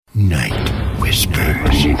Night Whispers.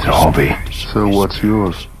 Everybody needs a hobby. So what's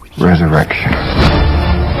yours? Resurrection.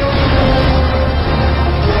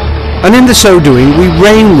 And in the so doing we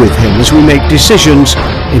reign with him as we make decisions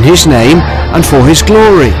in his name and for his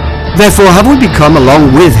glory. Therefore have we become,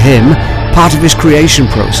 along with him, part of his creation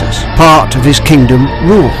process, part of his kingdom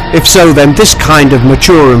rule. If so, then this kind of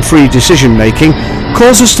mature and free decision making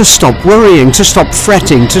calls us to stop worrying, to stop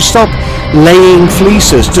fretting, to stop laying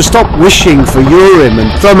fleeces, to stop wishing for Urim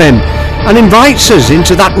and Thummim, and invites us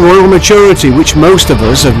into that royal maturity which most of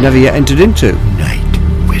us have never yet entered into.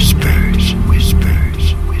 Night Whispers.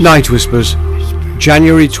 Whispers. Night Whispers,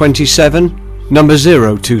 January 27, number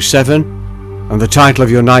 027, and the title of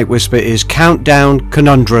your Night Whisper is Countdown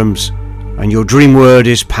Conundrums, and your dream word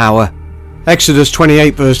is power. Exodus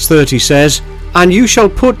 28 verse 30 says, "And you shall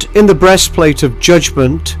put in the breastplate of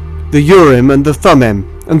judgment the Urim and the Thummim,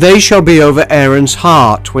 and they shall be over Aaron's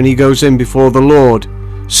heart when he goes in before the Lord.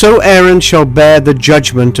 So Aaron shall bear the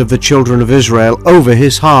judgment of the children of Israel over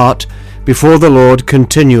his heart before the Lord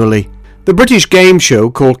continually." The British game show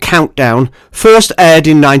called Countdown first aired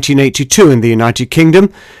in 1982 in the United Kingdom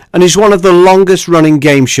and is one of the longest running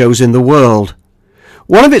game shows in the world.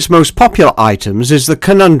 One of its most popular items is the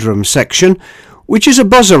Conundrum section, which is a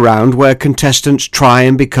buzz around where contestants try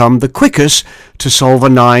and become the quickest to solve a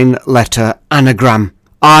 9-letter anagram.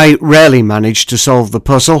 I rarely manage to solve the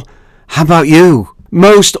puzzle. How about you?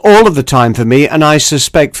 Most all of the time for me, and I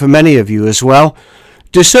suspect for many of you as well.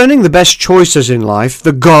 Discerning the best choices in life,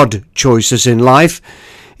 the God choices in life,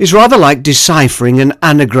 is rather like deciphering an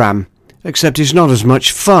anagram, except it's not as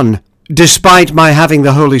much fun. Despite my having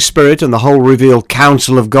the Holy Spirit and the whole revealed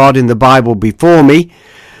counsel of God in the Bible before me,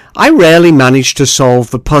 I rarely manage to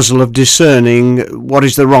solve the puzzle of discerning what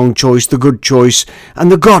is the wrong choice, the good choice,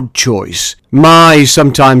 and the God choice.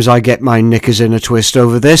 Sometimes I get my knickers in a twist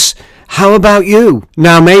over this. How about you?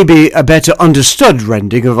 Now maybe a better understood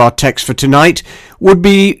rendering of our text for tonight would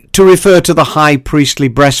be to refer to the high priestly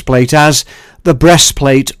breastplate as the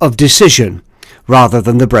breastplate of decision, rather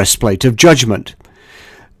than the breastplate of judgment.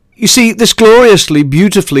 You see, this gloriously,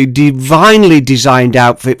 beautifully, divinely designed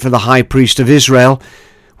outfit for the high priest of Israel,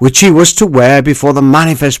 which he was to wear before the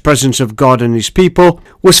manifest presence of God and his people,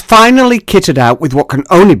 was finally kitted out with what can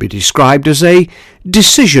only be described as a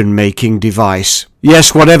decision-making device.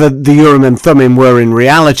 Yes, whatever the Urim and Thummim were in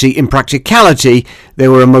reality, in practicality, they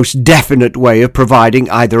were a most definite way of providing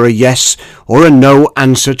either a yes or a no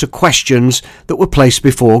answer to questions that were placed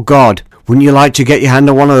before God. Wouldn't you like to get your hand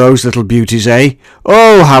on one of those little beauties, eh?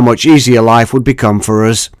 Oh, how much easier life would become for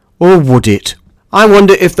us. Or would it? I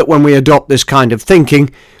wonder if that when we adopt this kind of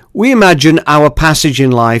thinking, we imagine our passage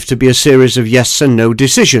in life to be a series of yes and no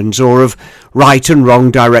decisions, or of right and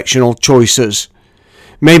wrong directional choices.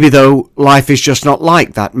 Maybe, though, life is just not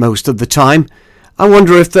like that most of the time. I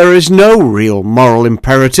wonder if there is no real moral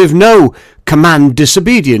imperative, no command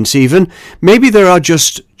disobedience even. Maybe there are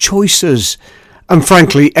just choices, and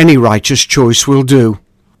frankly any righteous choice will do.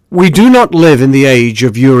 We do not live in the age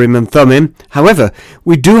of Urim and Thummim. However,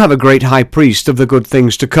 we do have a great high priest of the good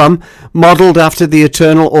things to come, modelled after the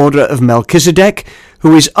eternal order of Melchizedek,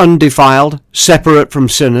 who is undefiled, separate from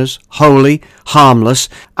sinners, holy, harmless,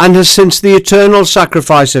 and has since the eternal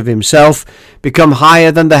sacrifice of himself become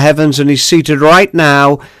higher than the heavens and is seated right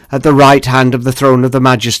now at the right hand of the throne of the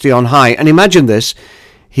Majesty on high. And imagine this,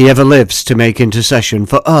 he ever lives to make intercession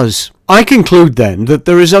for us. I conclude then that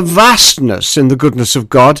there is a vastness in the goodness of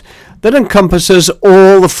God that encompasses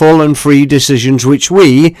all the full and free decisions which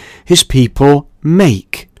we, his people,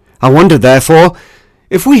 make. I wonder, therefore,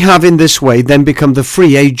 if we have in this way then become the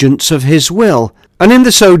free agents of his will, and in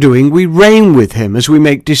the so doing we reign with him as we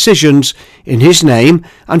make decisions in his name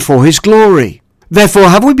and for his glory. Therefore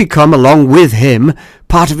have we become, along with him,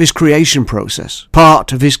 part of his creation process,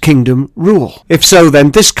 part of his kingdom rule. If so,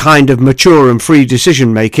 then this kind of mature and free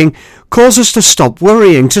decision-making calls us to stop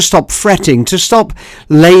worrying, to stop fretting, to stop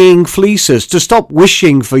laying fleeces, to stop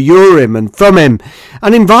wishing for Urim and Thummim,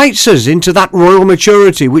 and invites us into that royal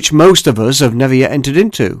maturity which most of us have never yet entered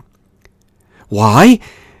into. Why?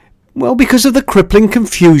 Well, because of the crippling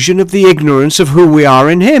confusion of the ignorance of who we are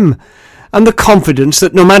in him, and the confidence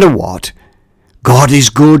that no matter what, God is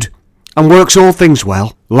good and works all things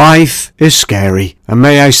well. Life is scary, and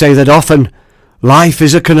may I say that often, life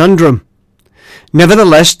is a conundrum.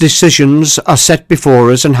 Nevertheless, decisions are set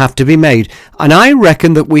before us and have to be made, and I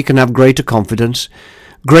reckon that we can have greater confidence,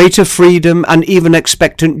 greater freedom, and even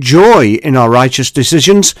expectant joy in our righteous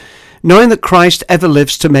decisions, knowing that Christ ever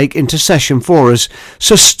lives to make intercession for us.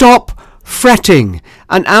 So stop fretting,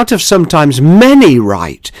 and out of sometimes many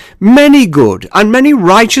right, many good, and many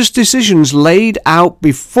righteous decisions laid out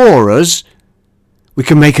before us, we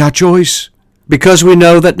can make our choice, because we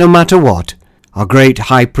know that no matter what, our great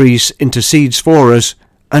high priest intercedes for us,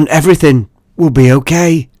 and everything will be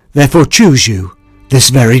okay. Therefore choose you this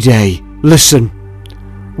very day. Listen.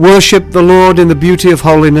 Worship the Lord in the beauty of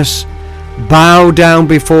holiness. Bow down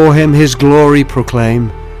before him, his glory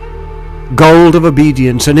proclaim. Gold of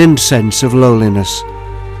obedience and incense of lowliness.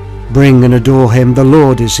 Bring and adore him, the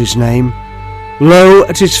Lord is his name. Low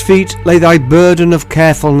at his feet lay thy burden of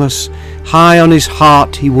carefulness. High on his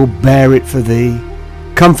heart he will bear it for thee.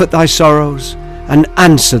 Comfort thy sorrows and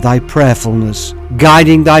answer thy prayerfulness,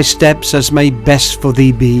 guiding thy steps as may best for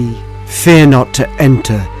thee be. Fear not to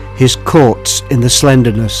enter his courts in the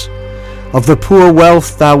slenderness of the poor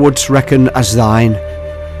wealth thou wouldst reckon as thine.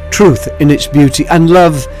 Truth in its beauty and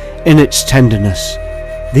love in its tenderness.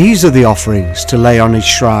 These are the offerings to lay on his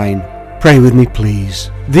shrine. Pray with me,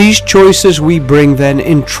 please. These choices we bring then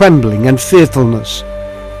in trembling and fearfulness.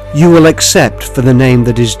 You will accept for the name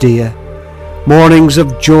that is dear. Mornings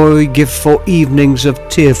of joy give for evenings of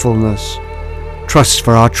tearfulness. Trust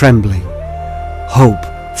for our trembling, hope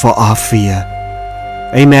for our fear.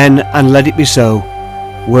 Amen, and let it be so.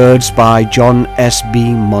 Words by John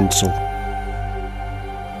S.B. Monsell.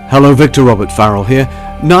 Hello, Victor Robert Farrell here.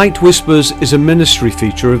 Night Whispers is a ministry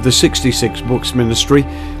feature of the 66 Books Ministry,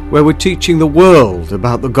 where we're teaching the world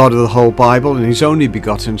about the God of the whole Bible and his only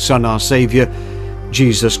begotten Son, our Saviour,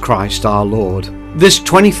 Jesus Christ our Lord. This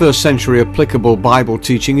 21st century applicable Bible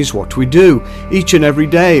teaching is what we do each and every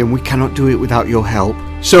day, and we cannot do it without your help.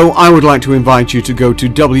 So I would like to invite you to go to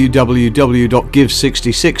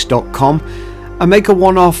www.give66.com and make a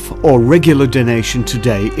one-off or regular donation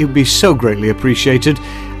today. It would be so greatly appreciated,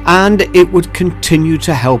 and it would continue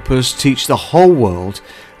to help us teach the whole world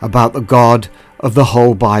about the God of the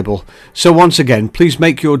whole Bible. So once again, please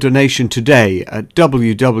make your donation today at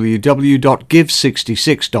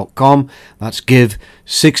www.give66.com. That's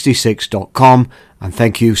give66.com, and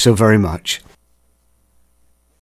thank you so very much.